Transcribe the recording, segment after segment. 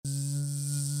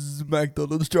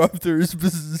McDonald's drive-thrus.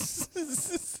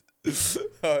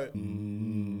 Alright.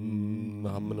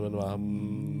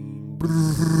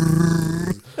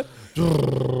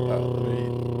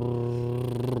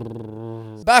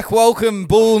 Back, welcome,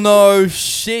 bull, no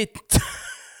shit.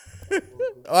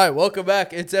 Alright, welcome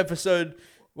back. It's episode,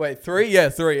 3? Yeah,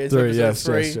 3. It's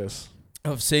episode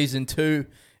 3 of season 2.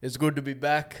 It's good to be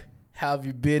back. How have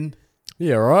you been?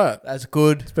 Yeah, right. That's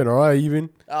good. It's been alright. You been?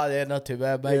 Oh, yeah, not too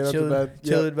bad, mate. Yeah, Chilling,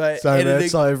 yeah. mate. Same, man.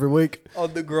 So every week.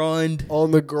 On the grind.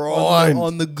 On the grind.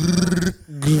 On the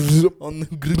grrr. On the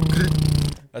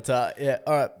grrr. That's yeah.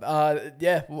 All right.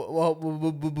 Yeah.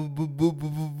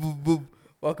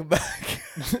 Welcome back.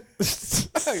 Hit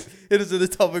us to the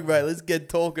topic, mate. Let's get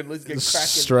talking. Let's get cracking.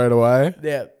 Straight away.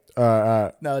 Yeah. All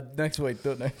right. No, next week. Do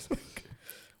it next week.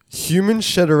 Humans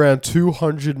shed around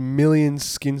 200 million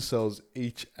skin cells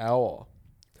each hour.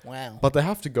 Wow. But they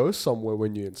have to go somewhere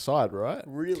when you're inside, right?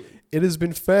 Really? It has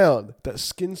been found that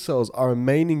skin cells are a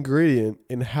main ingredient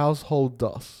in household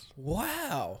dust.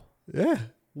 Wow. Yeah.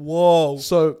 Whoa.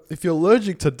 So if you're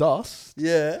allergic to dust,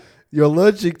 Yeah. you're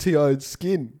allergic to your own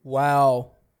skin.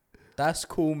 Wow. That's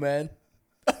cool, man.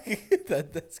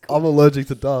 That's cool. I'm allergic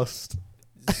to dust.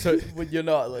 So when you're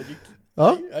not allergic.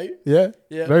 Huh? Are you? Yeah.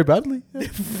 Yeah. Very badly. Yeah.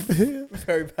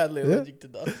 Very badly allergic to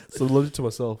dust. So I'm allergic to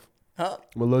myself. Huh?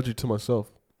 I'm allergic to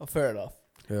myself. Oh, fair enough.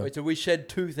 Yeah. Wait, so we shed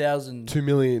 200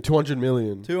 million. 200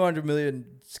 million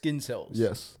skin cells.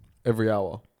 Yes. Every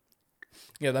hour.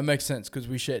 Yeah, that makes sense because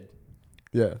we shed.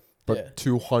 Yeah. But Yeah.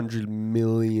 200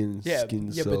 million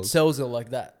skin cells. Yeah, but cells are like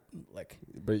that. Like.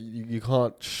 But you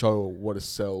can't show what a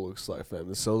cell looks like, fam.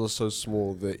 The cells are so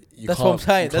small that you That's can't. what I'm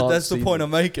saying. That's That's the point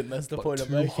I'm making. That's the point I'm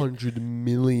making. 200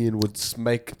 million would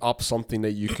make up something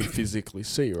that you can physically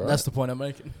see, right? That's the point I'm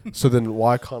making. So then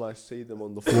why can't I see them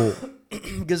on the floor?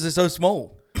 Because they're so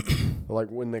small. Like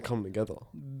when they come together.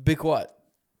 Be quiet.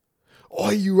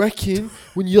 Oh, you reckon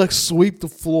when you like sweep the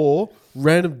floor,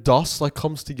 random dust like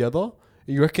comes together?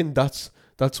 You reckon that's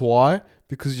why?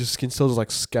 Because your skin cells are like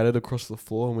scattered across the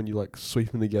floor, and when you like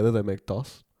sweep them together, they make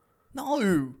dust?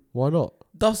 No. Why not?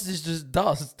 Dust is just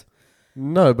dust.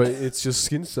 No, but it's just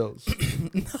skin cells.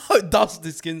 No, dust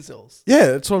is skin cells. Yeah,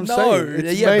 that's what I'm saying. No,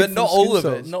 It's yeah, made but from not all skin of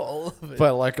it. cells. Not all of it.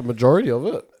 But like a majority of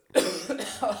it.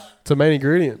 It's a main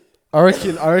ingredient. I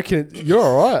reckon you're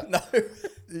alright. No.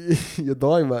 You're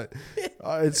dying, mate.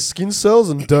 It's skin cells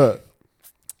and dirt.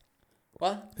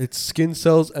 What? It's skin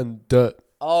cells and dirt.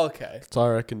 Oh, okay. So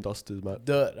I reckon dust is, mate.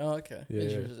 Dirt. Oh, okay. Yeah.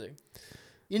 Interesting.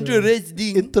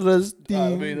 Interesting.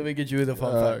 Interesting. Let me get you with a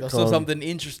fun fact. I saw something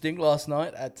interesting last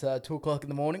night at 2 o'clock in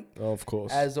the morning. Oh, of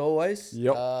course. As always.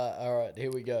 Yep. All right, here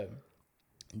we go.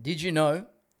 Did you know?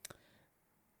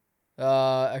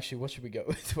 Actually, what should we go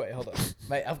with? Wait, hold on.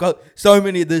 Mate, I've got so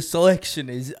many. The selection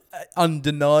is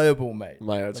undeniable, mate.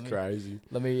 Mate, that's crazy.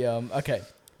 Let me, okay.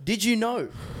 Did you know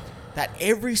that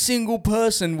every single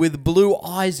person with blue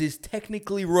eyes is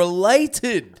technically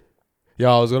related?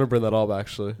 Yeah, I was going to bring that up,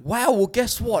 actually. Wow, well,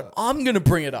 guess what? I'm going to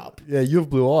bring it up. Yeah, you have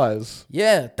blue eyes.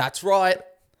 Yeah, that's right.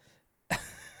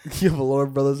 You have a lot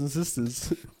of brothers and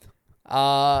sisters.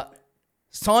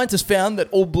 Scientists found that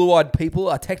all blue-eyed people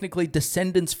are technically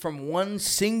descendants from one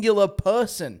singular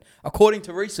person. According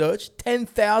to research,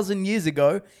 10,000 years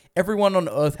ago, everyone on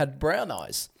Earth had brown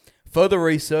eyes. Further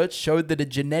research showed that a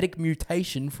genetic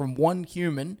mutation from one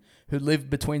human who lived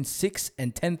between 6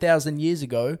 and 10,000 years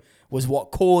ago was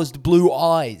what caused blue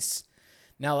eyes.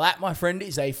 Now that, my friend,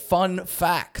 is a fun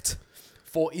fact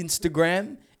for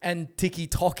Instagram and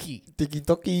TikToky.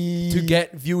 Tiki-toki. To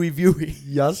get viewy.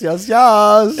 Yes.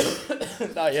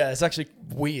 No, yeah, it's actually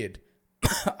weird.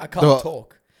 I can't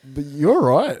talk. But you're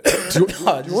right. Do you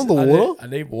want the water? I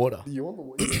need water. You want the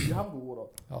water? You have the water.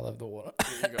 I'll have the water.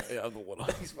 There you go. Yeah, have the water.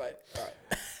 Thanks, mate. All right.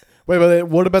 Wait, but then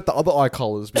what about the other eye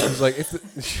colors? Because like if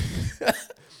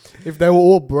they were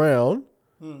all brown,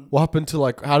 what happened to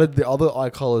like how did the other eye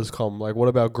colors come? Like what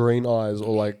about green eyes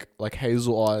or like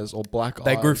hazel eyes or black eyes?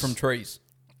 They grew from trees.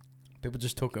 People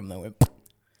just took them. They went.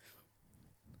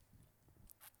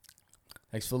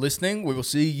 Thanks for listening. We will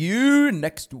see you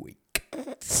next week.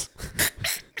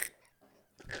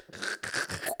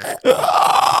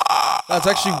 That's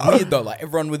actually weird though. Like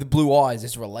everyone with blue eyes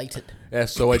is related. Yeah.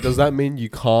 So wait, does that mean you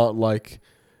can't like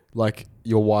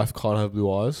your wife can't have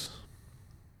blue eyes?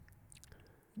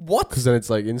 What? Because then it's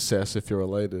like incest if you're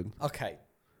related. Okay.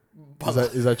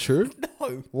 Is that true?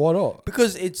 No. Why not?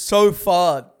 Because it's so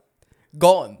far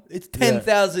gone. It's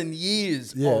 10,000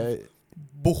 years of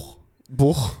buh.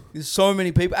 There's so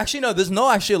many people. Actually, no, there's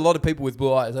not actually a lot of people with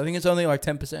blue eyes. I think it's only like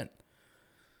 10%.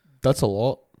 That's a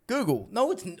lot. Google.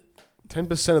 No, it's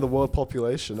 10% of the world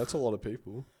population. That's a lot of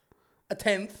people. a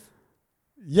tenth.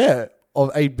 Yeah.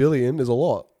 of 8 billion is a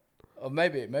lot. Or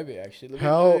maybe actually.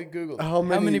 How- Let me Google. how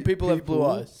many people have blue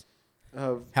people eyes?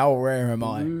 Have How rare am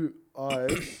I? blue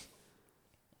eyes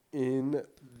in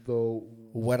the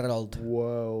World.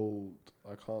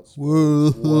 I can't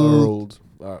spell world.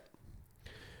 Alright.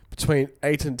 Between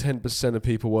 8 and 10% of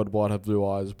people worldwide have blue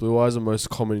eyes. Blue eyes are most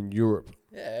common in Europe,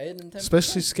 Yeah, 8 and 10%.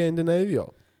 especially Scandinavia.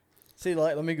 See,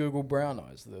 like, let me Google brown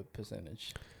eyes, the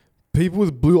percentage. People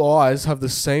with blue eyes have the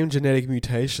same genetic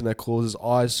mutation that causes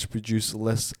eyes to produce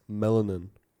less melanin.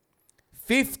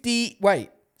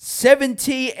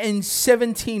 70 and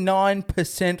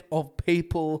 79% of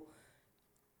people...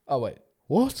 Oh, wait.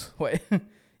 What?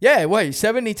 Yeah,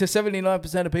 70 to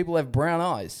 79% of people have brown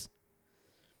eyes.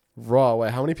 Right,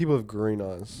 wait, how many people have green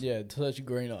eyes? Yeah, search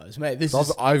green eyes. Mate, this So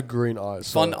is I have green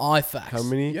eyes. fun so eye facts. how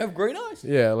many? You have green eyes?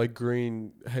 Yeah, like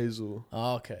green hazel.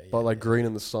 Oh, okay. But yeah, like yeah. green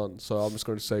in the sun. So I'm just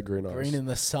going to say green eyes. Green in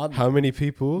the sun. How many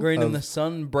people Green in have, the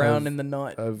sun, brown in the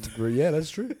night. yeah, that's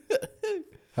true.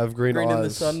 Have green Green eyes in the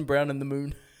sun, brown in the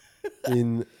moon.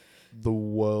 in the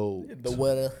world. The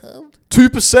world.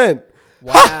 2%.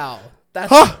 Wow. That's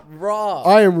Ha! raw.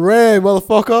 I am rare,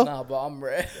 motherfucker. Nah, but I'm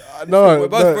rare. No, we're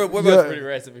both pretty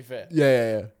rare, to be fair.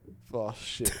 Yeah. Oh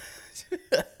shit.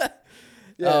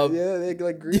 Yeah, they're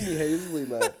like greeny hazily,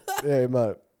 mate. Yeah,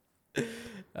 mate.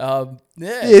 Yeah.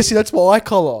 Yeah, see, that's my eye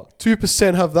color.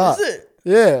 2% have that. Is it?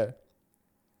 Yeah.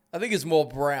 I think it's more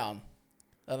brown.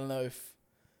 I don't know if...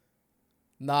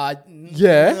 Nah.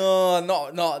 Yeah. No,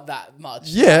 not that much.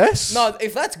 Yes. No,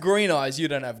 if that's green eyes, you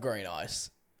don't have green eyes.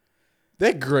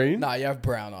 They're green. No, you have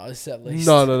brown eyes at least.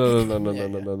 No. Yeah.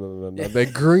 No. They're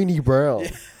greeny brown.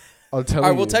 Yeah. I'm telling All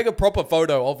right, you. we'll take a proper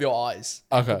photo of your eyes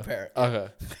and compare it. Okay.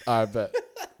 I bet.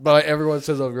 But like, everyone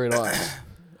says I have green eyes.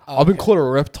 I've been called a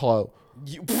reptile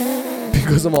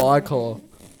because of my eye color.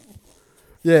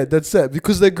 Yeah, that's it.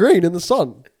 Because they're green in the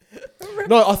sun.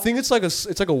 No, I think it's like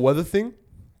a weather thing.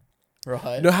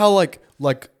 Right. You know how like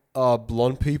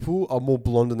blonde people are more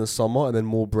blonde in the summer and then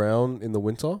more brown in the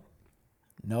winter?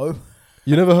 No.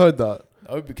 You never heard that?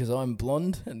 No, because I'm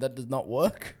blonde and that does not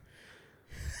work.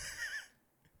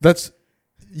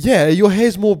 Your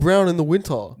hair's more brown in the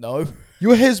winter. No.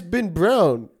 Your hair's been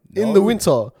brown in No. the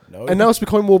winter. No. And now it's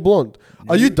becoming more blonde.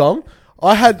 Are you dumb?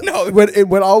 I had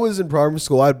when I was in primary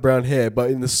school, I had brown hair,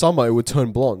 but in the summer it would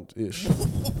turn blonde-ish.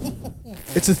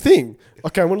 It's a thing.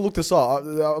 Okay, I'm gonna look this up.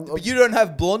 But you don't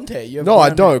have blonde hair. You have No, I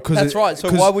brown don't. hair. Cause That's right.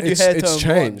 So why would your hair turn It's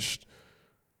changed.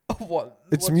 blonde? What?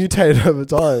 It's mutated over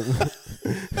time.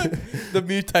 The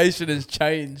mutation has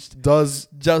changed. Does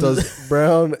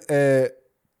brown hair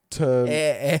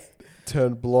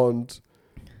turn blonde?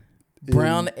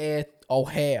 Brown hair. Oh,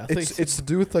 hair. It's to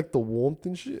do with like the warmth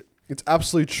and shit. It's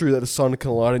absolutely true that the sun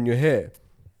can lighten your hair.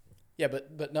 Yeah,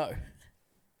 but no.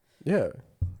 Yeah.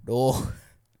 No.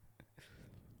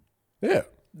 Yeah.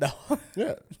 No.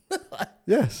 Yeah.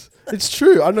 Yes. It's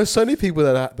true. I know so many people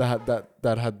that had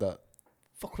that.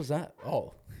 Fuck was that?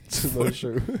 Oh. It's not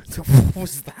true. What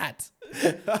was that?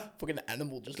 Fucking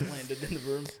animal just landed in the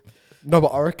room. No, but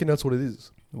I reckon that's what it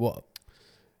is. What?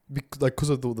 Because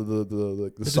of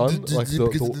the sun, like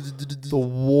the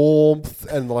warmth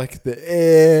and like the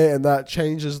air, and that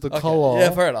changes the color. Yeah,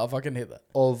 fair enough. I can hear that.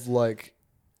 Of like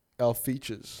our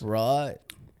features. Right.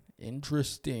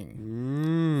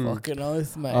 Interesting. Fucking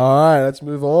oath, mate. All right, let's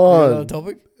move You on. got a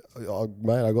topic?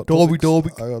 Mate, I got Dobby.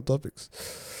 topics. I got topics.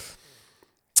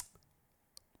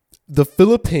 The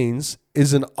Philippines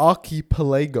is an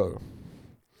archipelago,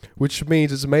 which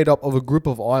means it's made up of a group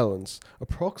of islands,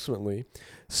 approximately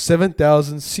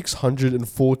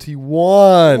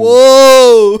 7,641.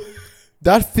 Whoa!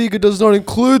 That figure does not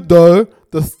include, though,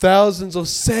 the thousands of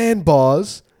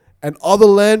sandbars and other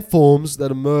landforms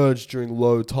that emerge during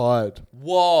low tide.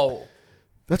 Whoa.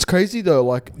 That's crazy, though.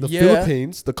 Like, the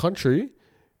Philippines, the country,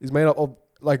 is made up of,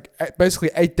 like, basically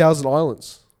 8,000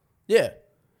 islands. Yeah.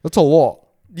 That's a lot.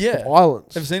 Yeah. Of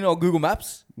islands. Have you seen it on Google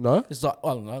Maps? No? It's like, I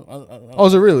don't know. I don't know. Oh,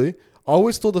 is it really? I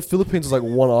always thought the Philippines was like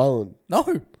one island.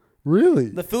 No. Really?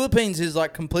 The Philippines is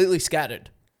like completely scattered.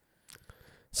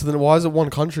 So then why is it one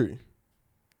country?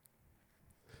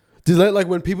 Did they, like,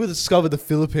 when people discovered the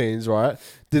Philippines, right?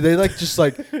 Did they like just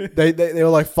like they were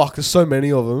like, fuck, there's so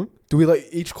many of them. Do we like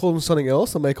each call them something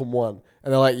else or make them one?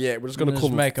 And they're like, yeah, we're just gonna call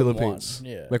them Philippines.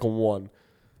 Yeah. Make them one.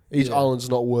 Each island's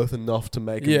not worth enough to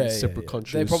make them separate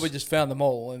countries. They probably just found them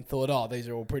all and thought, oh, these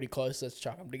are all pretty close. Let's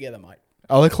chuck them together, mate.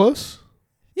 Are they close?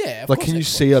 Yeah. Of Like, course can you they're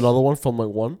see close. another one from like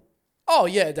one? Oh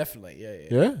yeah, definitely. Yeah.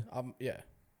 Yeah? Yeah.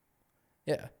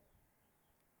 Yeah.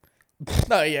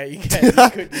 No, yeah, you can. You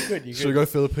could. Should we go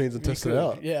Philippines and test it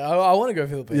out? Yeah, I want to go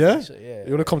Philippines. Yeah? Actually, yeah. You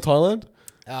want to come Thailand?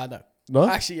 No. No?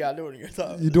 Actually, yeah, I do want to go to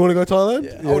Thailand. You do want to go to Thailand?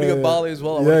 Yeah. I want to go to Bali as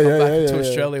well. I want to come back to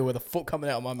Australia with a foot coming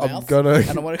out of my mouth.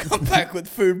 And I want to come back with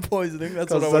food poisoning.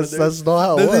 That's what I want to do. That's not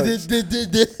how it works.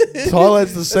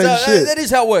 Thailand's the same shit. That is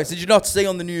how it works. Did you not see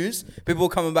on the news? People were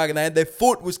coming back and their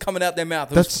foot was coming out their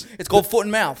mouth. It's called foot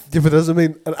and mouth. Yeah, but it doesn't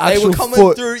mean an actual They were coming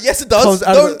foot through. Yes, it does.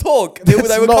 Don't talk. They were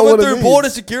coming through border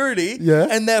security. Yeah.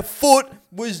 And their foot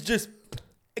was just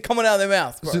coming out of their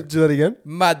mouth. Bro. Do that again.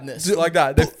 Madness like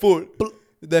that.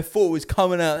 Their foot was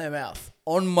coming out of their mouth.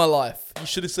 On my life, you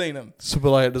should have seen them. So,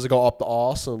 but like, does it go up the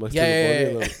arse and like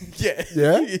Yeah. legit.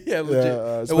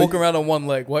 They're walking around on one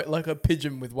leg, like a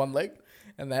pigeon with one leg,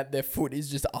 and their foot is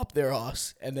just up their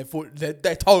ass, and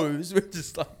their toes were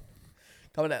just like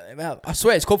coming out of their mouth. I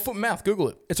swear, it's called foot and mouth. Google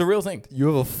it. It's a real thing. You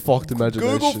have a fucked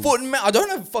imagination. Google foot and mouth. I don't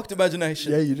have a fucked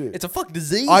imagination. Yeah, you do. It's a fucked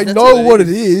disease. I know what it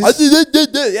is.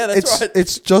 Yeah, that's right.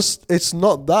 It's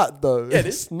not that though. Yeah,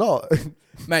 it's not.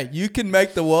 Mate, you can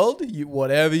make the world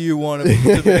whatever you want it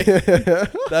to be.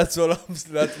 That's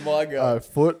my goal.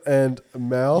 Foot and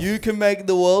mouth. You can make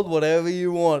the world whatever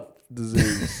you want.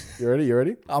 Disease. You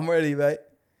ready? I'm ready, mate.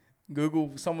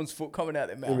 Google someone's foot coming out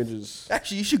their mouth. Images.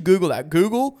 Actually, you should Google that.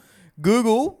 Google.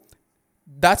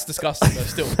 That's disgusting though.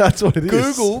 Still, that's what it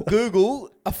is. Google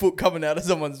a foot coming out of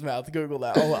someone's mouth. Google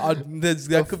that.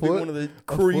 That could be one of the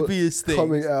creepiest things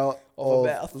coming out of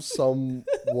mouth.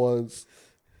 Someone's.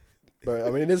 Bro,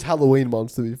 I mean, it is Halloween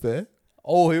month, to be fair.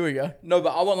 Oh, here we go. No,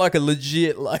 but I want like a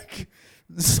legit, like,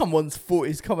 someone's foot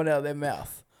is coming out of their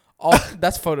mouth. Oh,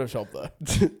 that's Photoshop, though.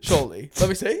 Surely. Let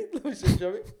me see,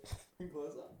 show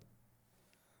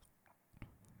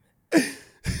me.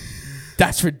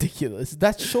 That's ridiculous.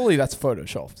 Surely that's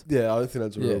Photoshopped. Yeah, I don't think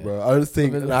that's real, bro. I don't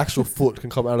think an actual foot can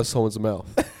come out of someone's mouth.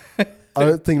 I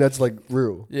don't think that's, like,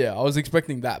 real. Yeah, I was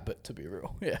expecting that, but to be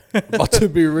real. Yeah. But to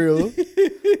be real.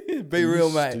 Be real,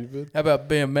 mate. Stupid. How about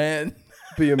be a man?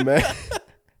 Be a man.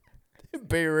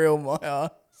 Be real, my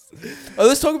ass. Oh,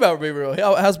 let's talk about BeReal.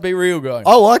 How's BeReal going?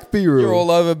 I like BeReal. You're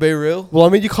all over BeReal? Well, I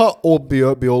mean, you can't all be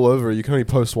all over it. You can only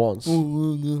post once.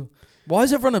 Why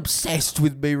is everyone obsessed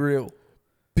with BeReal?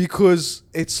 Because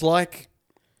it's like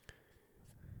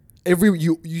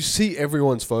you see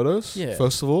everyone's photos,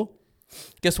 first of all.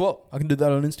 Guess what? I can do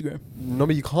that on Instagram. No,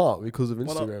 but you can't because of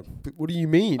Instagram. What do you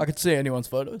mean? I can see anyone's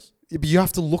photos. Yeah, but you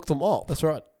have to look them up. That's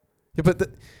right. Yeah, but the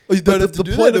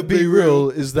point of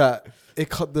BeReal is that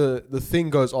the thing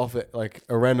goes off at like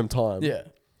a random time. Yeah.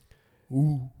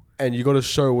 Ooh. And you got to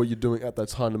show what you're doing at that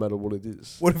time, no matter what it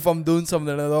is. What if I'm doing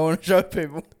something and I don't want to show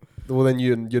people? Well, then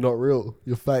you're not real.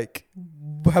 You're fake.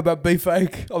 How about Be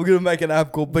Fake? I'm gonna make an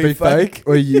app called Be Fake.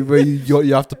 Where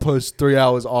you have to post 3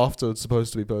 hours after it's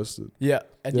supposed to be posted. Yeah,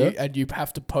 and you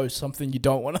have to post something you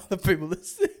don't want other people to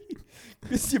see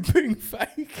because you're being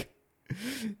fake.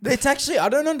 It's actually, I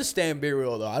don't understand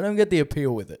BeReal though. I don't get the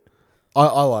appeal with it.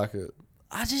 I like it.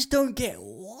 I just don't get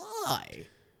why.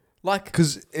 Like,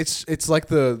 because it's like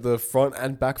the front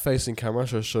and back facing camera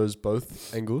shows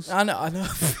both angles. I know. I know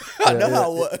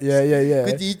how it works. Yeah.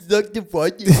 Because you look the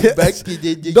front, you look back,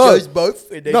 it shows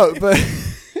both. No, but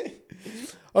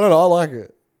I don't know. I like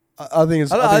it. I think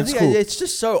it's cool. It's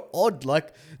just so odd.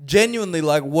 Like, genuinely,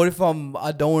 like, what if I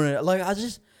don't want to? Like, I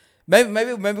just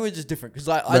maybe we're just different. Because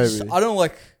like, I just don't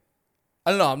like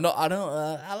it. I'm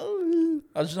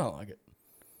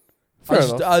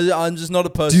just not a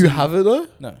person. Do you have it though?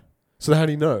 No. So how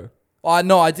do you know?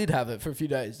 I did have it for a few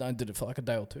days. I did it for like a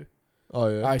day or two. Oh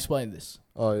yeah. I explained this.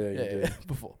 Oh yeah, you did.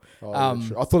 Before. Oh, I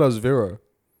thought that was Vero.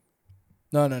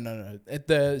 No. At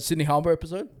the Sydney Harbour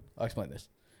episode, I explained this.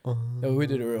 We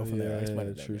did a reel from there. I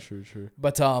explained it. True.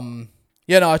 But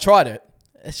I tried it.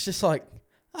 It's just like,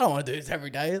 I don't want to do this every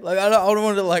day. Like I don't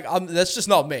want to like. That's just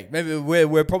not me. Maybe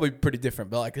we're probably pretty different,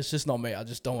 but like it's just not me. I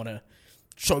just don't want to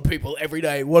show people every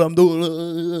day what I'm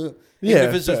doing. Even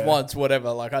if it's just once,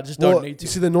 whatever. Like I just don't need to. You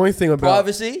see, the annoying thing about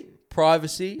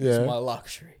privacy is my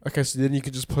luxury. Okay, so then you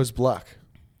could just post black.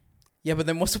 Yeah, but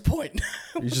then what's the point?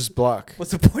 You're just black.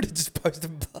 What's the point of just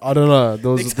posting black? I don't know.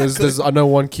 There's I know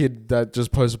one kid that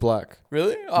just posts black.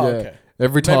 Really? Oh, okay.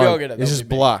 Every time. Maybe I'll get it. It's just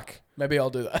black. Maybe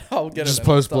I'll do that. I'll get it. Just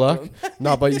post black.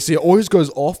 No, but you see, it always goes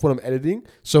off when I'm editing.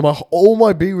 So all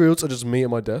my BeReals are just me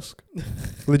at my desk.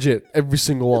 Legit, every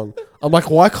single one. I'm like,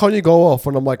 why can't you go off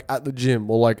when I'm like at the gym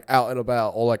or like out and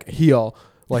about or like here,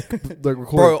 like recording?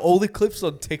 Bro, all the clips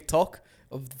on TikTok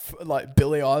of like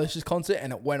Billie Eilish's concert,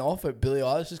 and it went off at Billie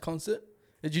Eilish's concert.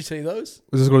 Did you see those?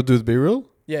 Is this got to do with BeReal?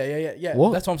 Yeah.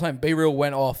 What? That's what I'm saying. BeReal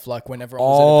went off like when everyone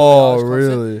was at a Billie Eilish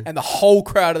concert, really? and the whole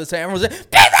crowd of the same. Everyone was like,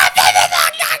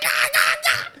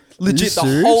 legit,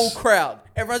 the whole crowd.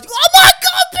 Everyone's like, oh my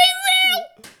god,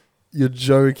 BeReal! You're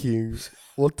joking.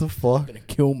 What the fuck? I'm gonna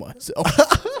kill myself.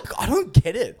 I don't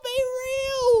get it. BeReal.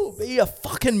 Be a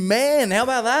fucking man. How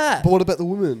about that? But what about the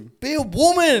women? Be a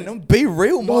woman. Be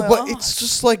real, No, my but ass. it's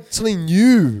just like something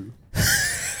new.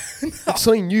 It's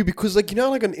something new because like, you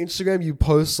know, like on Instagram you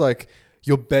post like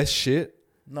your best shit.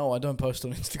 No, I don't post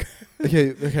on Instagram.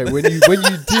 Okay.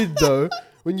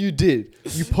 When you did,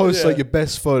 you post like your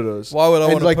best photos. Why would I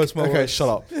And, want to like, post my okay, work? shut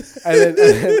up.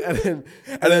 And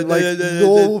then like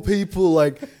normal people,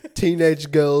 like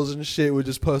teenage girls and shit, would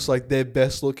just post like their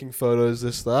best looking photos,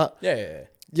 this, that. Yeah.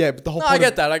 Yeah, but the whole No, point I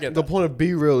get that. the point of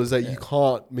BeReal is that you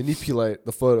can't manipulate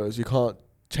the photos. You can't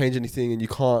change anything, and you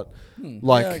can't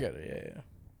like I get it. Yeah.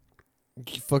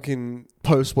 fucking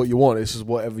post what you want. It's just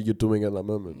whatever you're doing at that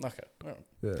moment. Okay. All right.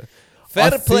 Yeah. Fair I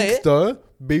to play. think though,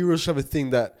 BeReal should have a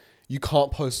thing that you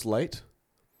can't post late.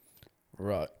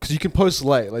 Right. Because you can post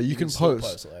late. Like you can still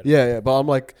post. later. Yeah. But I'm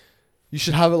like, you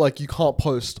should have it like you can't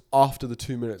post after the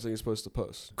 2 minutes that you're supposed to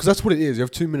post. Because that's what it is. You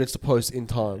have 2 minutes to post in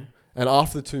time. And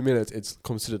after the 2 minutes, it's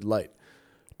considered late.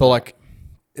 But like,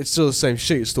 it's still the same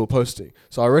shit. You're still posting.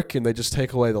 So I reckon they just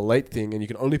take away the late thing and you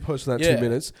can only post in that 2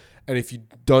 minutes. And if you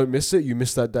don't miss it, you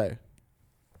miss that day.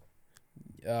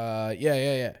 Yeah.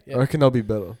 I reckon that'll be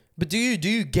better. But do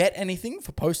you get anything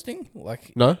for posting?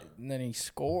 Like No? any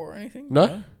score or anything?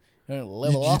 No? You don't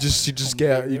level You up. just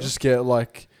get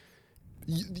like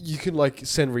you can like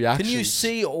send reactions. Can you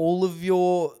see all of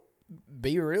your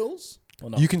BeReals?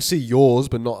 Or not? You can see yours,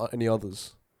 but not any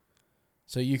others.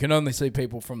 So you can only see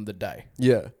people from the day.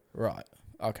 Yeah, Right.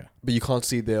 Okay. but you can't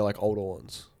see their like older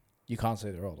ones. You can't see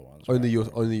the older ones. Only right?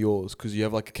 only yours, because you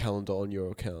have like a calendar on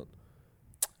your account.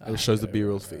 And it shows the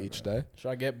BeReals for each day. Should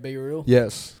I get BeReal?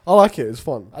 Yes, I like it. It's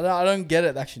fun I don't get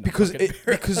it actually.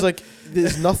 because like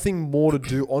there's nothing more to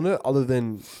do on it other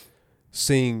than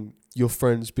seeing your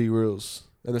friends' BeReals,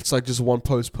 and it's like just one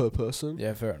post per person.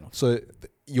 Yeah, fair enough. So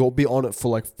you'll be on it for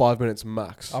like 5 minutes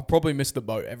max. I probably missed the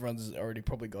boat. Everyone's already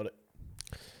probably got it.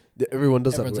 Yeah, everyone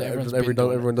does have it.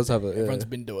 Everyone does have it. Yeah. Everyone's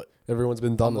been do it. Everyone's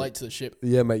been done. I'm it. late to the ship.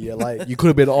 Yeah, mate. Yeah, late. You could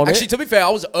have been on Actually, it. to be fair, I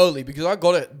was early because I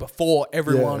got it before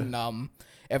everyone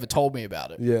ever told me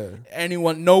about it. Yeah.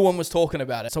 No one was talking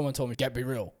about it. Someone told me, get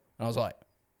BeReal. And I was like,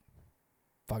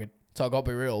 fuck it. So I got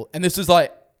BeReal. And this was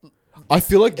like, I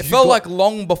feel like it felt like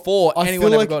long before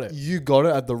anyone ever got it. You got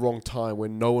it at the wrong time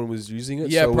when no one was using it.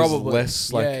 Yeah, so it probably. was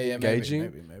less like engaging.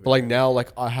 Maybe, but like now,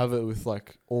 like I have it with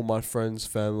like all my friends,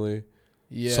 family.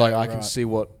 Yeah. So like I can see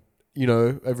what,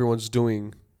 everyone's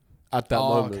doing at that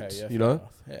moment. Okay, yeah, you know?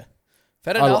 Enough. Yeah.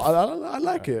 Fair enough. I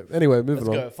like it. Anyway, moving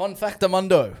on. Let's go. Fun fact,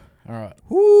 Amundo. All right.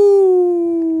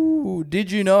 Woo!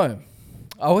 Did you know?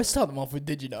 I always start them off with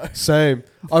 "Did you know?" Same.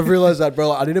 I've realized that, bro.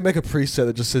 Like, I need to make a preset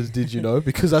that just says "Did you know?"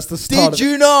 because that's the start. Did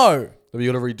you know?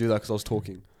 You gotta redo that because I was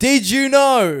talking. Did you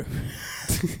know?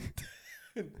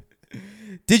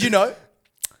 Did you know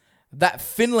that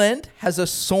Finland has a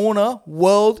sauna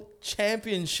world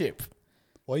championship?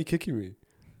 Why are you kicking me?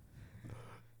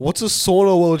 What's a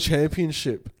sauna world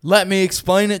championship? Let me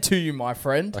explain it to you, my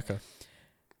friend. Okay.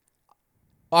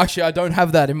 Actually, I don't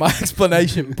have that in my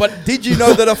explanation. But did you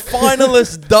know that a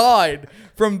finalist died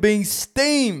from being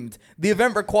steamed? The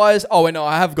event requires... Oh, wait, no,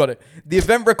 I have got it. The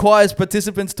event requires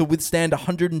participants to withstand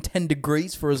 110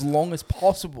 degrees for as long as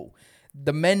possible.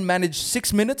 The men managed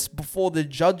 6 minutes before the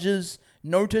judges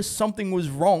noticed something was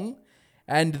wrong,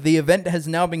 and the event has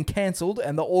now been cancelled,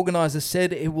 and the organizer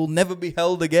said it will never be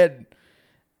held again.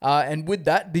 And with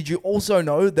that, did you also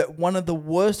know that one of the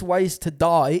worst ways to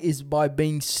die is by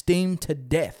being steamed to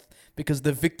death? Because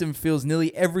the victim feels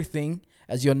nearly everything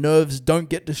as your nerves don't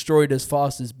get destroyed as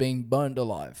fast as being burned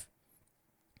alive.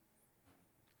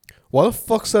 Why the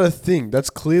fuck's that a thing? That's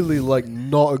clearly like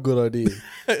not a good idea.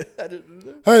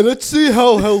 Hey, let's see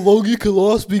how long you can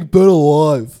last being burnt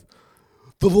alive.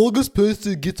 The longest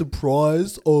person gets a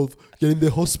prize of getting their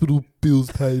hospital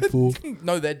bills paid for.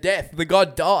 No, their death. The guy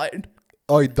died.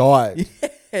 Oh, he died.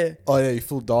 Yeah. Oh yeah, he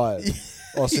full died.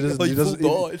 Oh, so he doesn't.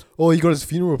 Died. Oh, he got his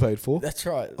funeral paid for. That's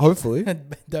right. Hopefully,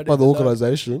 by the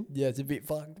organisation. Yeah, it's a bit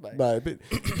fucked, mate. No,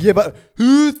 yeah, but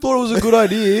who thought it was a good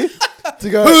idea to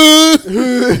go?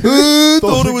 Who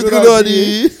thought it was a good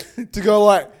idea to go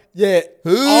like, yeah,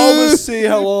 I'm gonna see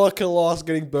how long I can last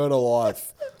getting burnt alive.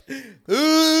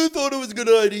 Who thought it was a good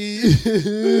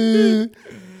idea?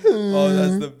 Oh,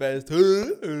 that's the best.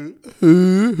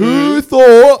 Who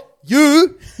thought?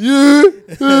 You.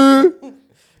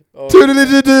 Oh.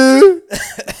 Toodly-doo-doo.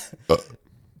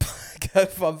 Go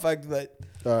fun fact, mate.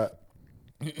 All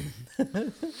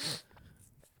right.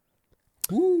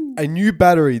 A new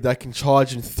battery that can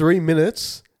charge in 3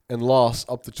 minutes and last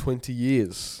up to 20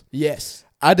 years. Yes.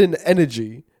 Add-in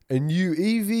Energy, a new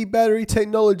EV battery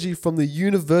technology from the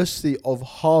University of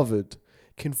Harvard,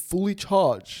 can fully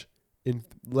charge in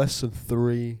less than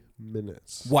 3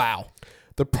 minutes. Wow.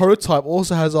 The prototype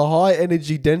also has a high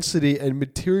energy density and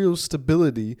material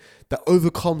stability that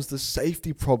overcomes the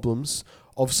safety problems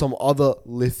of some other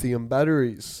lithium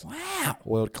batteries. Wow.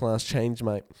 World-class change,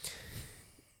 mate.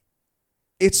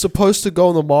 It's supposed to go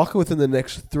on the market within the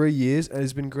next 3 years and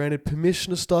has been granted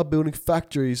permission to start building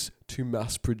factories to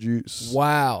mass produce.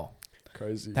 Wow.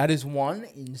 Crazy. That is one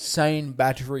insane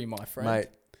battery, my friend. Mate,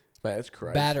 that's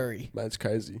crazy. Battery. Mate, it's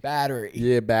crazy. Battery.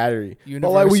 Yeah, battery. But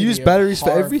University like we use of batteries for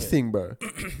Harvard. everything, bro.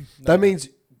 No. That means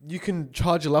you can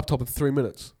charge your laptop in 3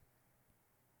 minutes.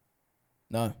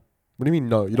 No. What do you mean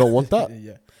no? You don't want that?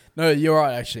 Yeah. No, you're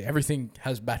right. Actually, everything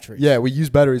has batteries. Yeah, we use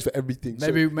batteries for everything.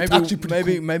 Maybe, so it's actually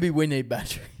pretty cool. maybe we need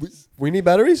batteries. We need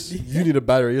batteries? You need a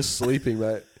battery. You're sleeping,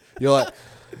 mate. You're like,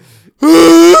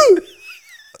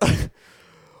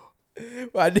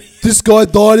 this guy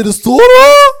died in a slaughter?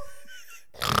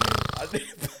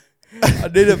 I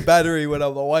need a battery when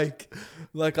I'm awake.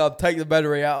 Like I'll take the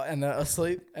battery out and then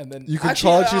asleep, and then You can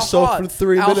charge yourself in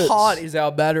 3 minutes. Our heart is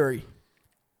our battery.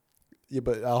 Yeah,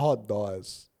 but our heart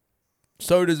dies.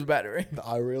 So does battery.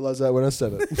 I realized that when I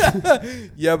said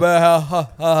it. Yeah, but our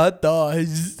heart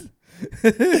dies.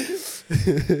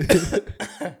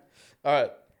 All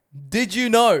right. Did you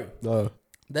know No.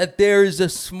 that there is a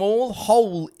small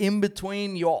hole in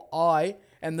between your eye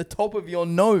and the top of your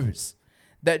nose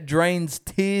that drains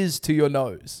tears to your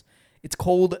nose? It's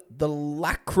called the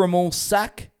lacrimal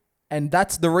sac, and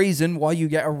that's the reason why you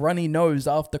get a runny nose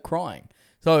after crying.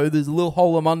 So there's a little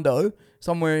hole amundo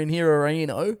somewhere in here,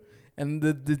 and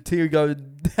the tear goes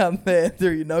down there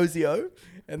through your nosio,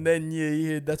 and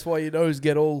then that's why your nose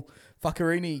get all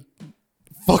fuckerini.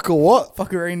 Fuck a what?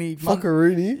 Fuckerini.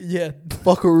 Fuckeroony? Yeah.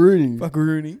 Fuckeroony.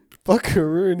 Fuckeroony.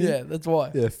 Fuckeroony? Yeah, that's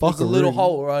why. Yeah, There's a little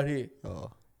hole right here.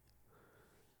 Oh.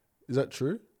 Is that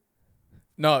true?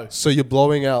 No. So you're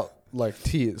blowing out like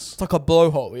tears. It's like a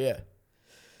blowhole, yeah.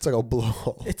 It's like a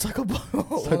blowhole. It's like a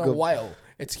blowhole It's like on a whale.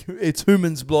 It's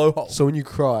human's blowhole. So when you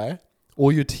cry,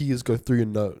 all your tears go through your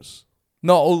nose.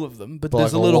 Not all of them, but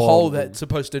there's like a little a lot hole of them. that's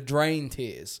supposed to drain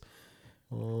tears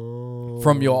Oh.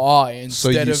 from your eye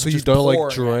instead of so you just don't like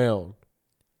pouring out. drown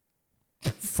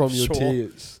from your Sure.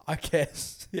 tears. I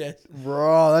guess, yes.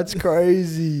 Bro, that's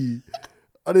crazy.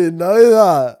 I didn't know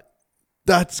that.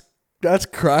 That's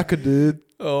cracker, dude.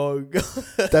 Oh, God.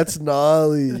 That's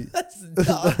gnarly. That's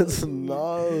That's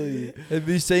gnarly. Have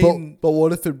you seen But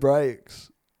what if it breaks?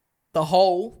 the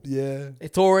hole? Yeah.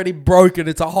 It's already broken.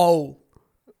 It's a hole.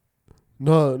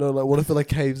 No, like what if it like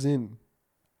caves in?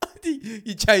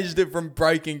 You changed it from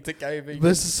breaking to caving.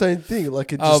 But it's the same thing.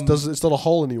 Like it just doesn't. It's not a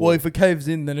hole anymore. Well, if it caves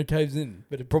in, then it caves in.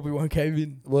 But it probably won't cave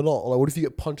in. Well, not like what if you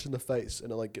get punched in the face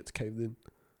and it like gets caved in?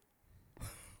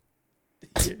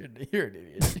 You're an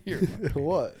idiot. You're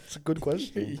What? It's a good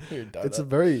question. You're a donut. It's a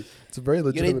very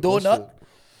legitimate donut?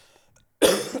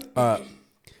 question.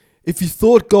 If you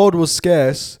thought gold was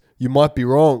scarce, you might be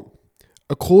wrong.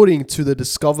 According to the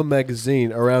Discover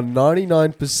magazine, around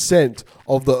 99%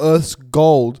 of the Earth's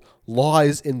gold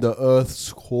lies in the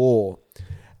Earth's core.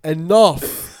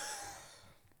 Enough.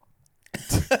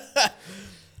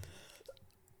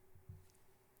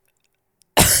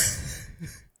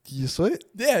 You sweet?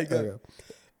 Yeah, go.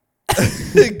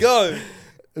 Okay. Go.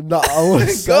 No, I want to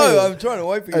say Go. it. I'm trying to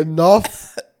wait for you.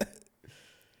 Enough.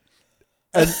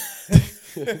 And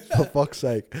for fuck's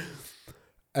sake.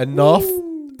 Enough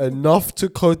to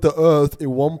coat the earth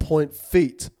in 1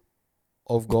 feet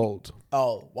of gold.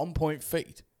 Oh, 1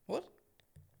 feet. What?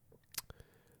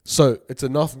 So it's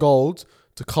enough gold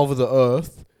to cover the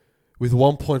earth with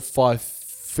 1.5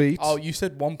 feet. Oh, you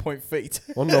said 1 feet.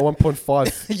 Oh no,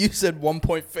 1.5. You said 1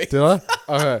 feet. Did I? Okay.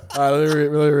 Alright, let me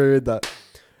reread that.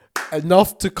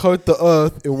 Enough to coat the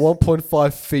earth in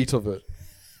 1.5 feet of it.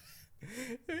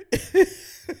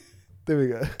 There we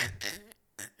go.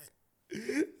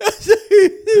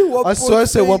 I swear I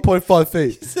said 1.5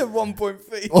 feet. You said 1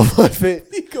 feet. 1 feet.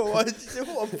 You go on. You said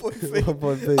 1 feet.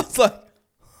 1 feet. I was like,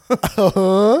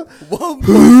 Uh-huh.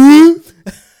 1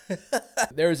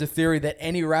 There is a theory that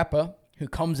any rapper who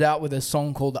comes out with a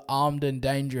song called Armed and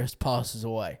Dangerous passes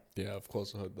away. Yeah, of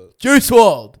course I heard that. Juice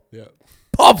WRLD, Yeah.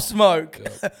 Pop Smoke,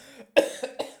 Yeah.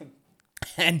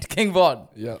 and King Von.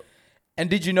 Yeah. And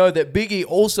did you know that Biggie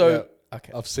also... Yeah.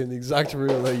 Okay. I've seen the exact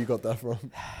reel that you got that from.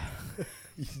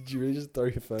 Did you really just throw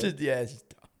your phone? Just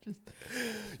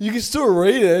You can still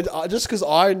read it. Just because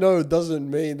I know doesn't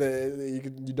mean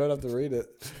that you don't have to read it.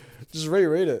 Just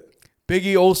reread it.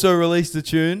 Biggie also released a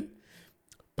tune.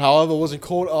 However, it wasn't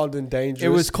called Armed and Dangerous. It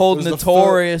was called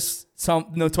Notorious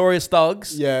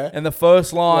Thugs. Yeah. And the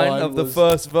first line of the was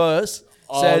first verse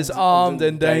says Armed Armed and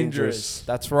and Dangerous. Dangerous.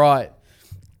 That's right.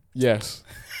 Yes.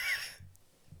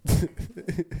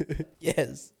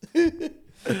 Yes.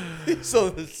 It's all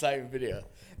the same video.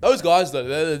 Those guys though,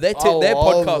 their love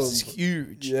podcast them. is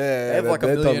huge. Yeah, They have like a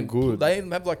they're million. done good. They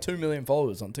have like 2 million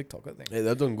followers on TikTok, I think. Yeah,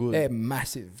 they're done good. They're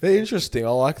massive. They're interesting. I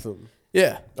like them.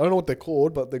 Yeah. I don't know what they're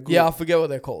called, but they're good. Yeah, I forget what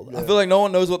they're called. I Yeah. feel like no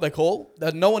one knows what they're called.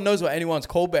 No one knows what anyone's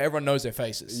called, but everyone knows their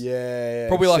faces. Yeah.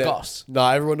 Probably like except- us.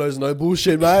 Nah, everyone knows no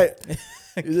bullshit, mate.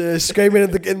 They're screaming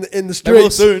in the They will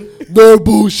streets. soon. No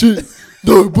bullshit.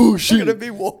 No We're bullshit. gonna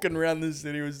be walking around the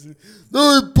city with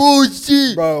No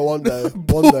bullshit. Bro, one day.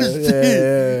 One day. Bullshit.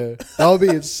 Yeah. That would be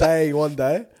insane one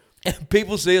day.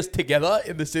 people see us together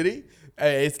in the city.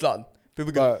 Hey, it's done.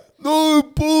 People go, Right. no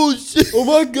bullshit. Oh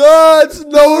my god, it's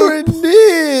Noah and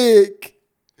Nick.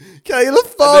 Can I get a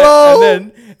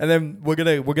photo? And then we're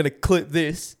gonna clip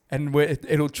this, and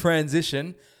it'll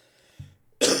transition.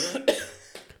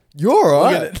 You're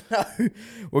alright.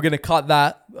 We're gonna cut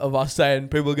that of us saying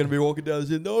people are gonna be walking down and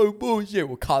saying no bullshit.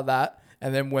 We'll cut that,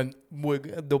 and then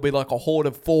there'll be like a horde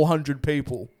of 400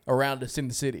 people around us in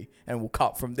the city, and we'll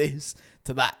cut from this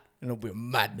to that, and it'll be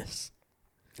madness.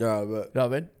 Yeah, but You know what I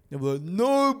mean? They'll be like,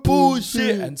 no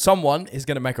bullshit. And someone is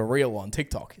going to make a reel on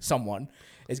TikTok. Someone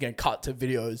is going to cut to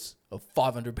videos of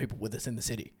 500 people with us in the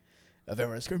city. Of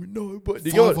everyone screaming, no, but... Do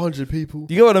you get what 500 people.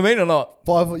 I mean or not?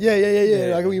 500. Yeah.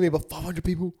 Yeah. I get what you mean, but 500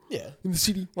 people Yeah. in the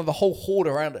city Well, the whole horde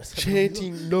around us.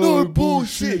 chanting No no bullshit.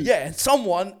 bullshit. Yeah, and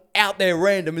someone out there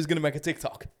random is going to make a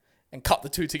TikTok and cut the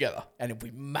two together. And it'll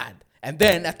be mad. And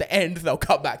then at the end, they'll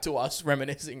cut back to us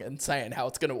reminiscing and saying how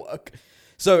it's going to work.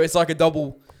 So it's like a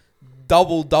double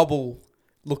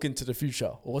look into the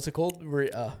future. Or what's it called?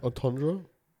 Entendre?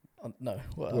 No.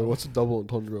 Wait, what's a double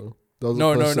entendre? That was the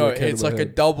No. first thing that came It's to my like a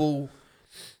head. double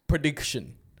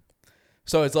prediction.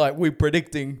 So it's like we're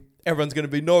predicting everyone's going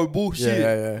to be no bullshit.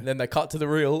 Yeah. And then they cut to the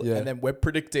reel. Yeah. And then we're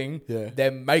predicting Yeah.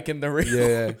 them making the reel.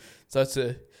 Yeah. So it's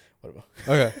a... Whatever.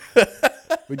 Okay.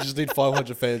 We just need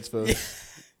 500 fans first.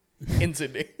 In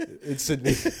Sydney. In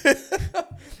Sydney.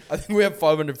 I think we have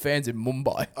 500 fans in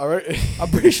Mumbai. Alright. I'm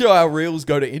pretty sure our reels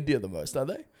go to India the most, don't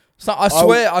they? So I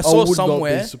swear I saw would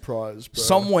somewhere... not be surprised, bro.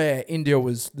 Somewhere India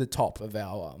was the top of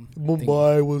our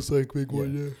Mumbai was like big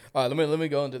one, yeah. All right, let me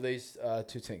go into these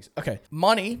two things. Okay,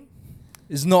 money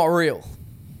is not real.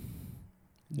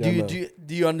 Yeah, Do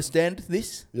you understand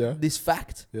this? Yeah. This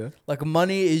fact? Yeah. Like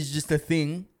money is just a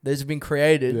thing that's been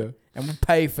created, Yeah. and we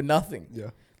pay for nothing. Yeah.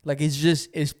 Like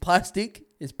it's plastic,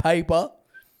 it's paper.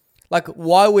 Like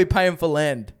why are we paying for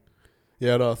land?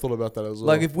 Yeah, no, I thought about that as well.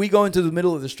 Like if we go into the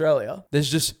middle of Australia, there's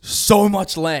just so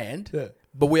much land, Yeah.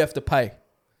 but we have to pay.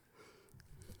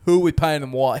 Who are we paying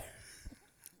and why?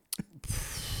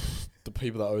 The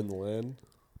people that own the land.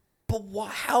 But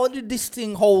how did this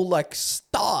thing whole like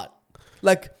start?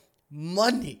 Like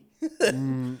money.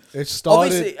 It started.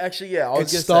 Obviously, actually, yeah. I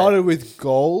was It gonna started with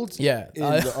gold. Yeah.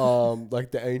 In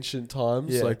like the ancient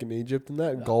times, Yeah. like in Egypt and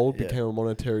that, gold yeah. became a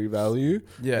monetary value.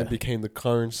 Yeah. And became the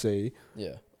currency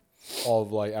yeah.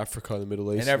 of like Africa and the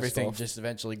Middle East. And everything stuff. just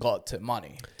eventually got to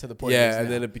money to the point. Yeah, and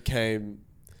then it became.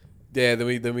 Yeah,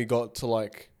 then we got to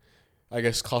like, I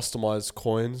guess customized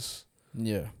coins.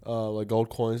 yeah. Like gold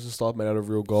coins and stuff made out of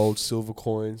real gold, silver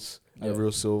coins out of Yeah.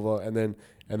 real silver, and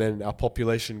then our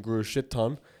population grew a shit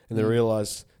ton, and they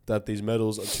realized that these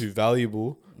metals are too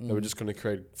valuable. They were just going to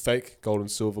create fake gold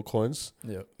and silver coins.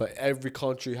 Yeah. But every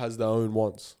country has their own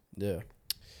ones. Yeah.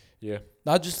 Yeah.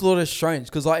 I just thought it's strange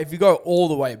because like if you go all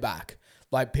the way back,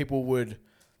 like people would,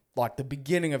 like the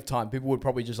beginning of time, people would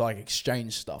probably just like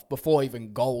exchange stuff before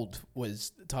even gold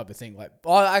was the type of thing. Like,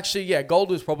 actually, yeah, gold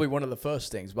was probably one of the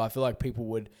first things, but I feel like people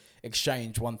would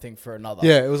exchange one thing for another.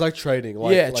 Yeah, it was like trading.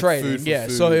 Like, yeah, like trading. food for Yeah,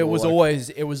 food, so or like,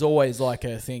 it was always like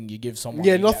a thing you give someone.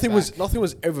 Yeah, and you get nothing back.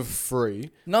 was ever free.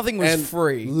 Nothing was And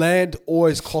free. Land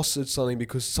always costed something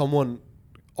because someone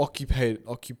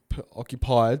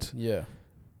occupied Yeah.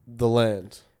 the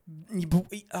land.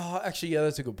 Actually, yeah,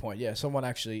 that's a good point. Yeah, someone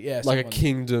actually, yeah, Like a someone-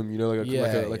 kingdom, you know,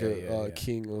 like a Yeah.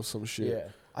 king or some shit. Yeah,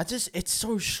 it's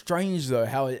so strange though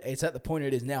how it's at the point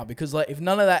it is now because like if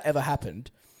none of that ever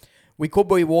happened, we could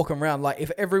be walking around like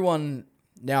if everyone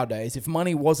nowadays, if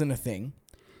money wasn't a thing,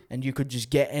 and you could just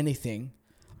get anything,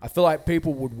 I feel like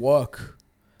people would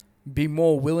be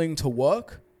more willing to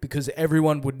work because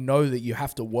everyone would know that you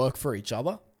have to work for each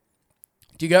other.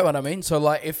 Do you get what I mean? So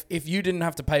like if you didn't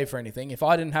have to pay for anything, if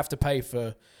I didn't have to pay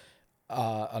for,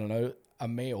 I don't know, a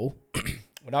meal,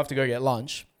 when I have to go get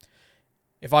lunch,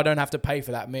 if I don't have to pay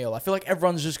for that meal, I feel like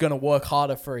everyone's just going to work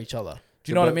harder for each other.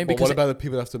 Do you know what I mean? But Because what about the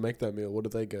people that have to make that meal? What do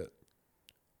they get?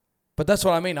 But that's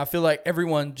what I mean. I feel like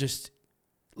everyone just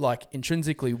like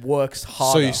intrinsically works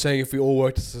harder. So you're saying if we all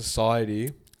worked as a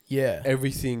society, yeah.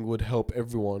 everything would help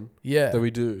everyone Yeah. that we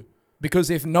do. Because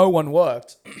if no one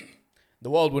worked, the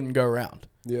world wouldn't go around.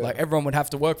 Yeah. Like everyone would have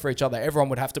to work for each other. Everyone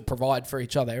would have to provide for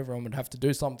each other. Everyone would have to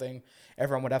do something.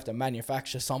 Everyone would have to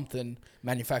manufacture something,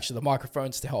 manufacture the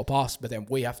microphones to help us, but then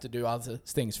we have to do other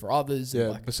things for others. Yeah.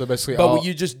 Like, So basically, but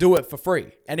you just do it for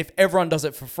free. And if everyone does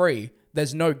it for free,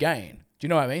 there's no gain. Do you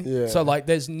know what I mean? Yeah. So like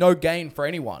there's no gain for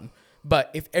anyone. But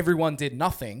if everyone did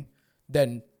nothing,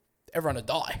 then everyone would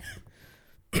die.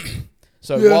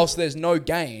 So whilst there's no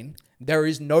gain, there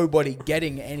is nobody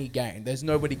getting any gain. There's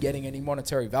nobody getting any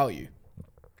monetary value.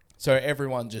 So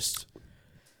everyone just...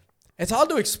 It's hard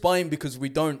to explain because we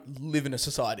don't live in a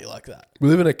society like that. we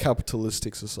live in a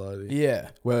capitalistic society. Yeah.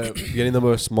 Where getting the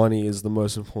most money is the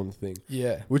most important thing.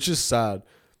 Yeah. Which is sad.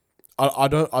 I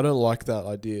don't like that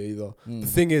idea either. The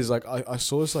thing is, like, I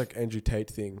saw this like Andrew Tate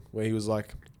thing where he was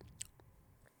like,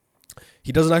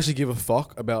 he doesn't actually give a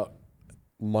fuck about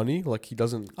money. Like he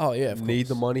doesn't need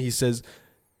the money. He says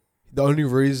the only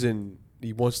reason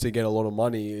he wants to get a lot of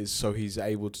money is so he's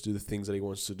able to do the things that he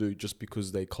wants to do just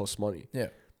because they cost money. Yeah.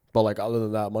 But like other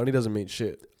than that, money doesn't mean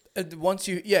shit.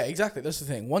 Exactly. That's the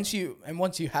thing. Once you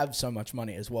have so much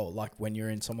money as well, like when you're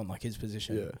in someone like his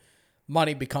position,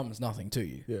 money becomes nothing to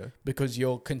you. Yeah. Because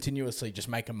you're continuously just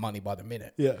making money by the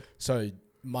minute. Yeah. So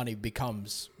money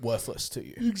becomes worthless to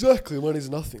you. Exactly. Money's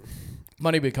nothing.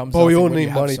 Money becomes But nothing. we all when need you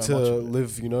have money so to much of it.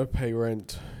 live, you know, pay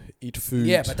rent, eat food.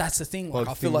 Yeah, but that's the thing. Like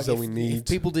I feel like things that we if need.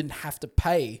 people didn't have to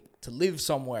pay to live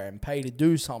somewhere and pay to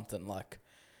do something, like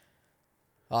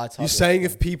it's hard You're to saying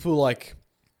explain. if people like,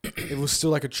 it was still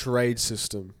like a trade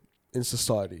system in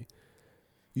society.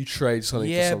 You trade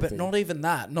something for something. but not even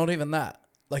that. Not even that.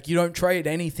 Like you don't trade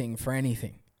anything for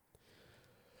anything.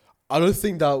 I don't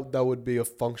think that would be a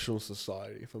functional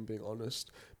society, if I'm being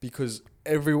honest, because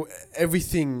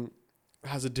everything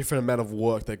has a different amount of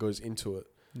work that goes into it.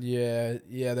 Yeah,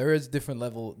 there is different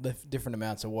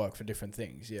amounts of work for different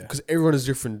things. Yeah, Because everyone has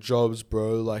different jobs,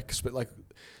 bro. Like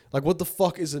what the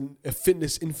fuck is a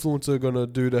fitness influencer gonna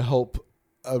do to help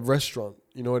a restaurant?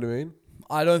 You know what I mean?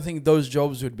 I don't think those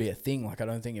jobs would be a thing. Like I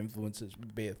don't think influencers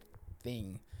would be a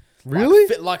thing.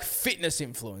 Really? Like fitness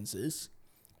influencers.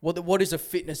 What is a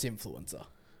fitness influencer?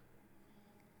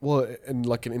 Well, and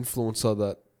like an influencer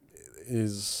that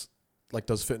is like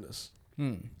does fitness.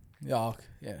 Yeah.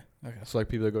 Okay. So like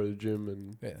people that go to the gym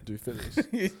and do fitness.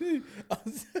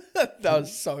 that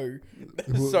was so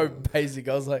basic.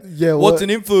 I was like, Yeah. what's an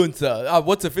influencer?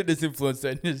 What's a fitness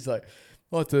influencer? And it's like,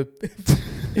 what's a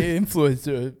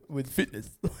influencer with fitness?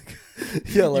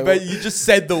 Yeah, like you just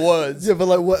said the words. Yeah, but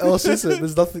like what else is it?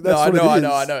 There's nothing. That's I what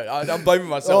know. I'm blaming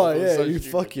myself. Oh yeah, so you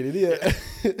stupid. fucking idiot.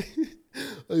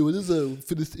 Hey, what does a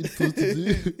fitness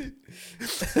influencer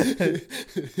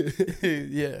do?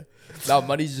 Yeah. No,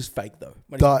 money's just fake though.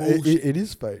 It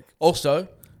is fake. Also,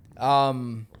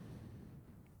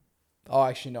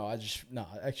 actually no.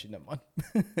 Never mind.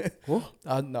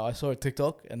 What? No, I saw a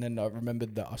TikTok and then I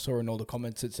remembered that I saw in all the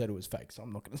comments it said it was fake, so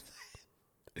I'm not gonna.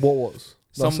 What was?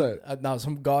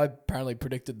 Some guy apparently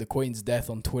predicted the Queen's death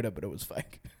on Twitter, but it was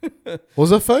fake.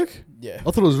 Was that fake? Yeah. I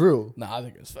thought it was real. No, I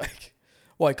think it was fake.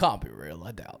 Well, it can't be real.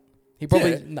 I doubt. He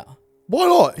probably Why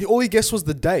not? All he guessed was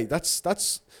the date.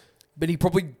 That's. But he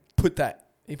probably put that.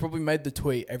 He probably made the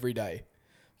tweet every day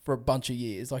for a bunch of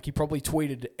years. Like he probably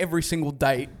tweeted every single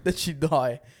date that she'd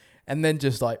die, and then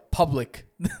just like public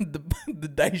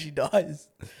the day she dies.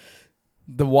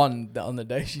 The one on the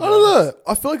day she dies. I don't know.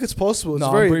 I feel like it's possible. It's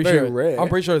very rare. I'm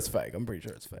pretty sure it's fake.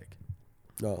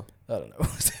 No. I don't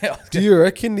know. Do you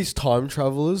reckon these time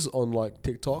travelers on like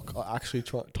TikTok are actually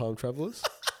time travelers?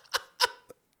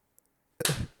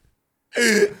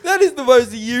 That is the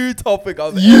most you topic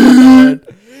I've ever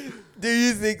heard. Do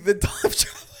you think the time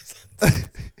travelers?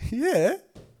 Yeah.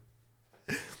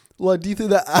 Like, do you think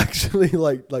they actually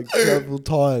like travel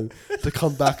time to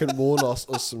come back and warn us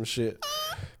or some shit?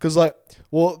 Because like,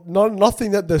 well,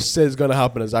 nothing that they said is gonna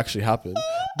happen has actually happened.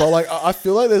 But like, I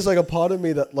feel like there's like a part of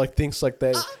me that like thinks like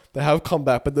they have come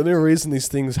back, but the only reason these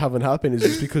things haven't happened is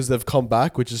just because they've come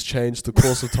back, which has changed the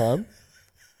course of time.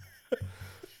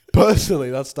 Personally,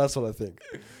 that's what I think.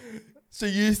 So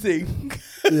you think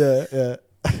Yeah.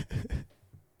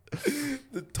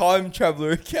 the time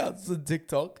traveler accounts on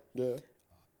TikTok Yeah.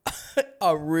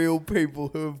 are real people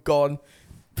who have gone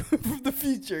from the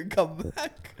future and come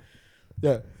back?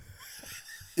 Yeah.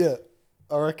 Yeah.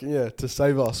 I reckon, to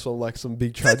save us from like some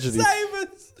big tragedy. Save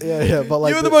us! Yeah, but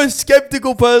like... You're the most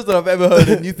skeptical person I've ever heard,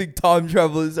 and you think time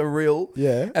travelers are real?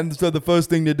 Yeah. And so the first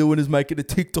thing they're doing is making a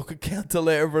TikTok account to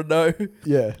let everyone know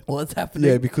what's happening.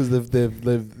 Yeah, because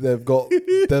they've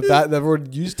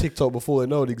already used TikTok before. They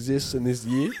know it exists in this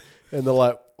year, and they're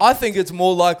like, I think it's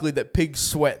more likely that pigs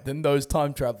sweat than those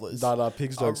time travelers. Nah,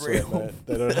 pigs don't sweat, real. mate.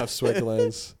 They don't have sweat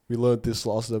glands. We learned this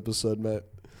last episode, mate.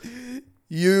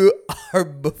 You are a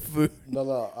buffoon.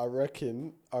 No, I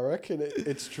reckon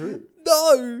it's true.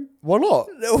 No. Why not?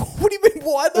 No, what do you mean,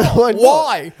 why not? Why not?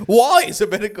 Why? Why is a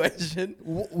better question.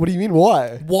 What do you mean,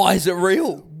 why? Why is it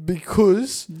real?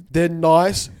 Because they're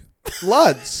nice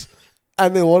lads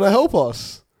and they want to help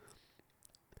us.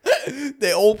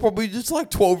 They're all probably just like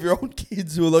 12-year-old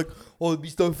kids who are like, oh, it'd be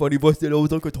so funny if I said I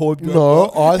was like a time traveler.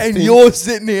 No, and you're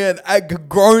sitting here, a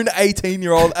grown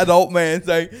 18-year-old adult man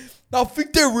saying, I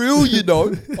think they're real, you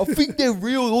know. I think they're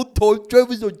real. All time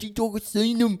travelers on TikTok, I've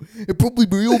seen them. They're probably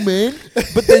real, man.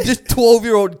 But they're just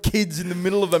 12-year-old kids in the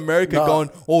middle of America going,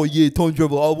 oh, yeah, time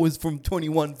travel. I was from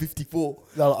 2154.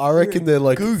 No, I reckon they're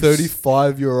like Goose.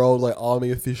 35-year-old like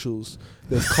army officials.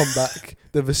 They've come back.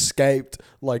 They've escaped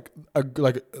like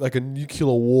a nuclear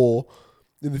war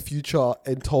in the future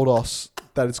and told us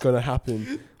that it's going to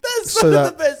happen. That's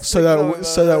the best so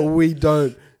that we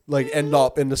don't like end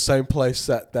up in the same place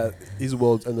that his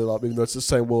world ended up, even though it's the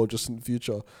same world, just in the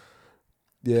future.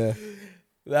 Yeah.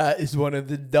 That is one of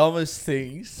the dumbest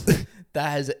things that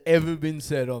has ever been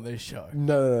said on this show.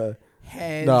 No.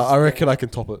 Hands No, I reckon down. I can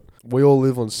top it. We all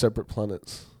live on separate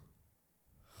planets.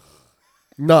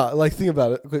 Nah, like think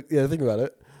about it. Yeah, think about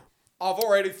it. I've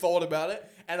already thought about it,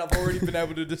 and I've already been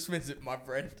able to dismiss it, my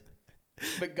friend.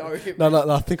 But go ahead.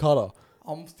 No, think harder.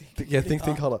 I'm thinking.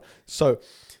 Think harder. So,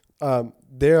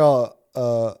 there are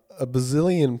a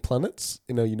bazillion planets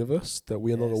in our universe that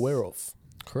we are not aware of.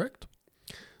 Correct?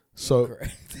 So,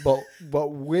 Correct. but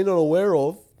we're not aware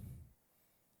of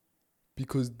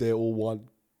because they're all one.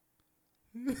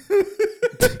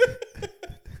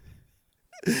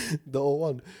 They're all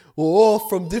one. We're all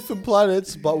from different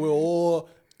planets, but we're all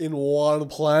in one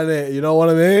planet. You know what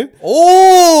I mean?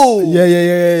 Oh!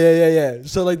 Yeah.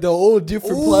 So like they're all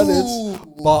different Ooh. planets,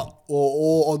 but we're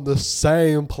all on the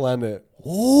same planet.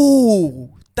 Oh!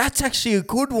 That's actually a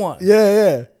good one.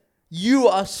 Yeah. You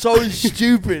are so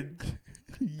stupid.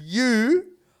 You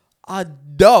are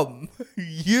dumb.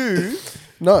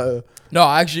 No,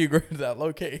 I actually agree with that,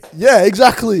 low key. Yeah,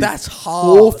 exactly. That's hard.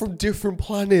 We're all from different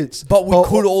planets. But we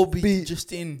could all be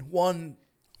just in one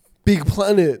big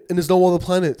planet, and there's no other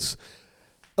planets.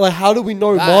 Like, how do we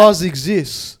know That- Mars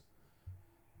exists?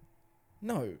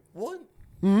 No. What?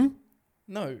 Hmm?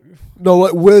 No. No,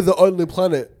 like, we're the only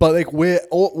planet, but like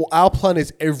our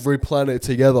planet's every planet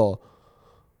together.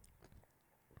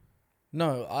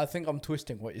 No, I think I'm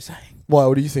twisting what you're saying. Why?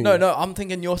 What do you think? No, I'm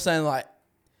thinking you're saying like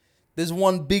there's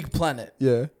one big planet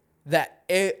Yeah. that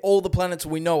all the planets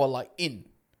we know are like in.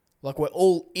 Like we're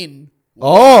all in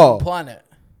Oh. one planet.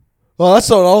 Well, that's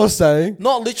not what I was saying.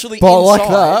 Not literally But inside. like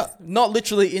that. Not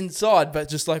literally inside, but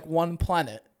just like one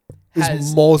planet There's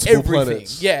has multiple everything.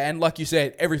 planets. Yeah, and like you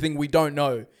said, everything we don't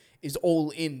know is all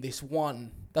in this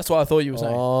one. That's what I thought you were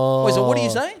saying. Wait, so what are you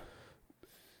saying?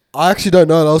 I actually don't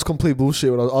know. That was complete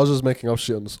bullshit. I was just making up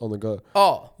shit on the go.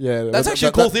 Oh. Yeah. That's actually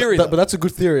a cool theory, though. But that's a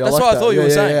good theory. That's I like what I that. thought you were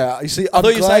saying. Yeah. You see, I I'm thought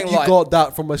you were glad saying, you like- got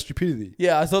that from my stupidity.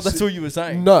 Yeah, I thought that's what you were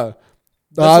saying. No.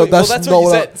 That's what not you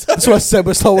what said. that's what I said,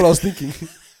 but it's not what I was thinking.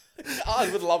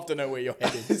 I would love to know where your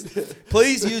head is.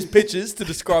 Please use pictures to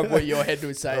describe what your head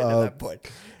was saying at that point.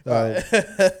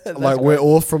 Like, we're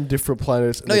all from different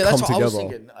planets and No, they yeah, come that's what together.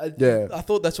 I was thinking. I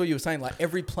thought that's what you were saying. Like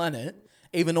every planet,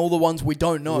 even all the ones we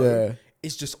don't know,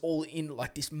 is just all in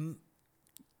like this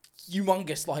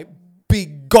humongous, like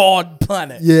big god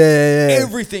planet. Yeah.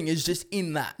 Everything is just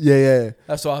in that. Yeah.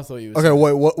 That's what I thought you were saying. Okay,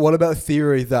 wait. What about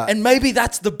theory that? And maybe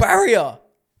that's the barrier.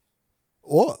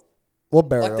 What? What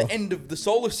barrier? Like the end of the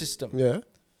solar system. Yeah.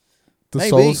 The Maybe.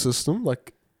 solar system,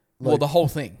 Well, the whole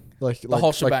thing. the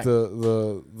whole shebang.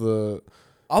 the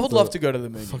I would love to go to the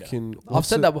moon. fucking. I've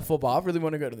said that before, but I really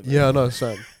want to go to the moon. Yeah, I know,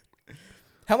 Sam.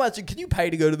 How much can you pay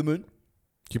to go to the moon?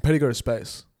 You pay to go to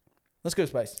space. Let's go to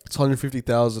space. It's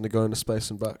 150,000 to go into space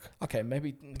and back. Okay,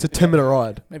 maybe. It's a 10-minute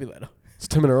ride. Maybe later. It's a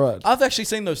 10-minute ride. I've actually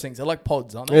seen those things. They're like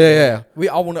pods, aren't they? Yeah.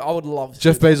 I would love to.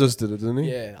 Jeff do that. Bezos did it, didn't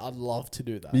he? Yeah, I'd love to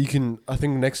do that. But you can. I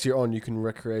think next year on, you can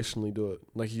recreationally do it.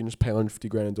 Like you can just pay 150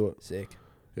 grand and do it. Sick.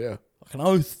 Yeah. Like an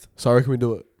oath. So I reckon we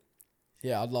do it.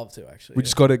 Yeah, I'd love to actually. We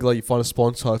just got to like find a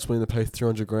sponsor that's willing to pay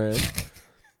 300 grand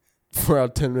for our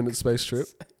 10-minute space trip.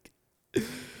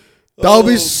 That'll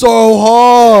be so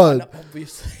hard.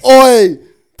 Obviously. Oi,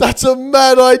 that's a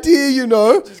mad idea, you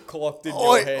know. Just clocked in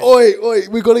your head. Oi,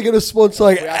 we got to get a sponsor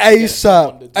like We have to get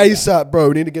someone to ASAP. do that. ASAP, bro.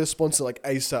 We need to get a sponsor like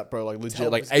ASAP, bro. Like legit, Tell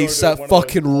like us go to one ASAP of those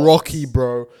fucking pods. Rocky,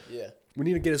 bro. Yeah. We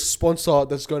need to get a sponsor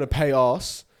that's going to pay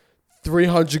us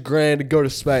 300 grand to go to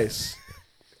space.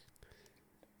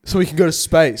 so we can go to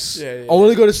space. Yeah, I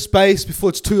want to go to space before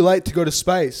it's too late to go to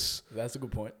space. That's a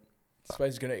good point.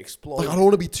 Space is going to explode. Like, I don't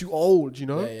want to be too old, you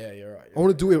know? Yeah, you're right. I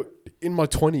want to do it in my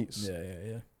 20s.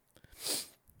 Yeah.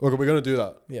 Okay, we're going to do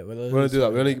that. Yeah, We're going to do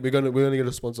that. We're going to get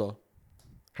a sponsor.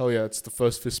 Hell yeah, it's the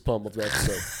first fist pump of the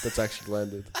episode that's actually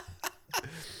landed.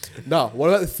 Now, what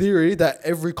about the theory that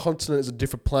every continent is a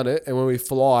different planet, and when we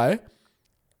fly,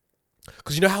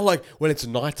 because you know how like when it's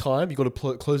nighttime, you got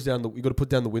to close down you got to put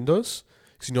down the windows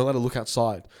because you're not allowed to look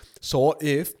outside. So what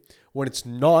if when it's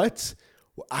night,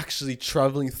 we're actually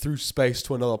traveling through space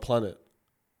to another planet?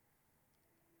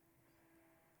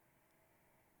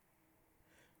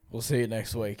 We'll see you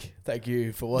next week. Thank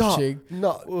you for watching.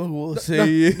 No, we'll see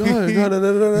you. No.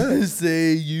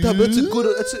 See you. No, but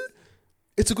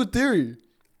it's a good theory.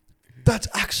 That's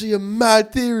actually a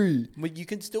mad theory. But you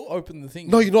can still open the thing.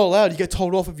 No, you're not allowed. You get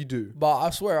told off if you do. But I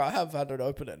swear I have had it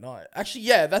open at night. Actually,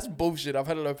 yeah, that's bullshit. I've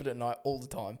had it open at night all the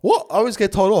time. What? I always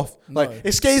get told off. No. Like,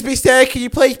 excuse me, sir, can you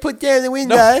please put down the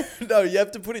window? No, you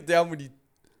have to put it down when you...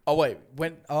 Oh, wait.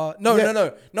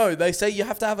 No. They say you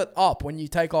have to have it up when you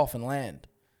take off and land.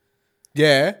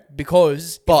 Yeah.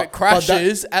 Because if it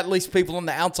crashes, at least people on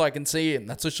the outside can see it.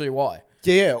 That's literally why.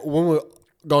 Yeah, when we're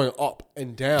going up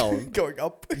and down. Going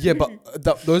up. Yeah, but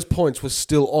those points were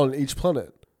still on each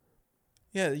planet.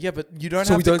 Yeah, but you don't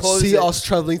so have to close it. So we don't see us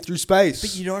traveling through space.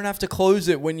 But you don't have to close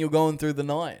it when you're going through the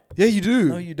night. Yeah, you do.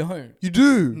 No, you don't. You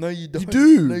do. No, you don't. You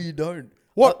do. No, you don't.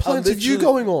 What planes are you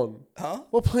going on? Huh?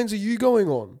 What planes are you going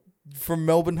on? From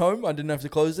Melbourne home, I didn't have to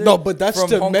close it. No, but that's from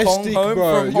domestic, Hong Kong home,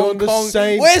 bro. From You're Hong on the Kong.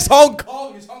 same... Where's Hong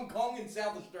Kong? Is Hong Kong in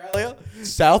South Australia?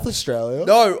 South Australia?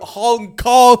 No, Hong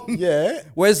Kong. Yeah.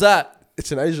 Where's that?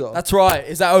 It's in Asia. That's right.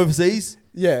 Is that overseas?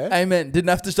 Yeah. Amen. Didn't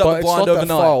have to shut But the blind it's not overnight.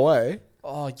 that far away.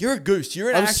 Oh, you're a goose.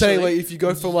 You're an I'm actually... saying, like, if you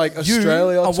go from, like,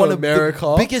 Australia to one America...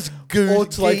 Of the biggest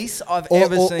geese I've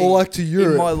ever seen or, like, to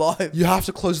Europe. in my life. You have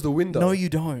to close the window. No, you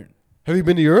don't. Have you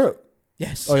been to Europe?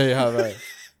 Yes. Oh, yeah, you have, eh?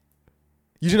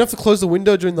 You didn't have to close the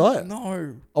window during the night?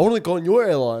 No. I want to go on your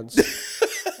airlines.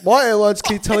 My airlines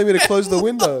keep telling me to close the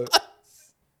window.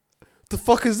 The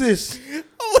fuck is this? I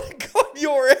want to go on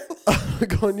your airline. I want to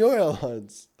go on your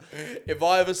airlines. If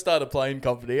I ever start a plane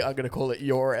company, I'm going to call it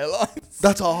Your Airlines.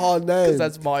 That's a hard name. Because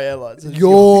that's my airlines. It's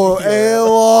your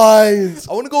airlines.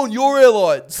 I want to go on Your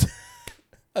Airlines.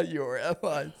 Your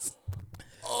Airlines.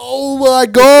 Oh my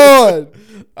God.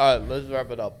 All right, let's wrap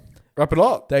it up. Wrap it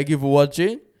up. Thank you for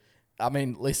watching. I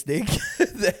mean, listening.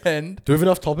 Then, do we have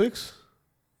enough topics?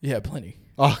 Yeah, plenty.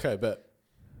 Okay, bet.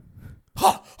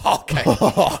 Okay.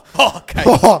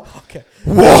 Okay.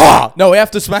 No, we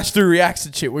have to smash through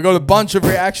reaction shit. We got a bunch of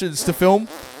reactions to film,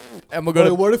 and we're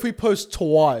gonna. Wait, what if we post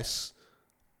twice,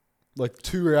 like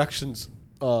 2 reactions,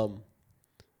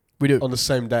 we do on the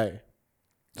same day?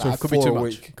 So it could be too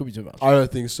much. Could be too much. I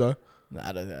don't think so. No,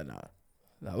 I don't think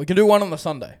no. We can do one on the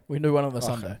Sunday. We can do one on the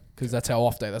Sunday because that's our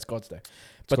off day. That's God's day.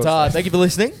 But thank you for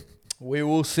listening. We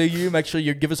will see you. Make sure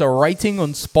you give us a rating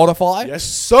on Spotify. Yes,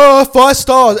 sir. 5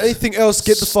 stars. Anything else,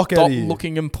 get the fuck out of here. Stop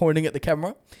looking and pointing at the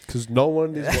camera. Because no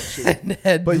one is watching.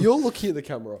 But you're looking at the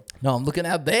camera. No, I'm looking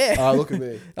out there. Look at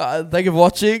me. Thank you for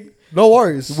watching. No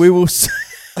worries. We will see.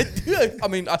 I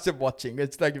mean, I said watching.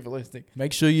 It's thank you for listening.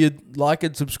 Make sure you like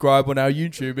and subscribe on our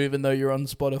YouTube, even though you're on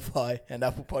Spotify and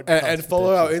Apple Podcasts. And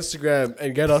follow our Instagram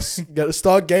and get us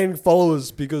start gaining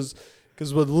followers because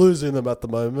we're losing them at the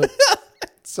moment.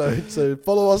 So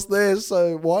follow us there.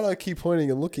 So why do I keep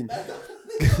pointing and looking?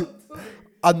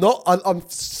 I'm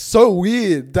so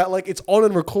weird that like it's on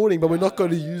and recording, but we're not going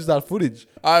to use that footage.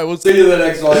 All right, we'll see you in the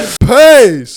next one. Peace.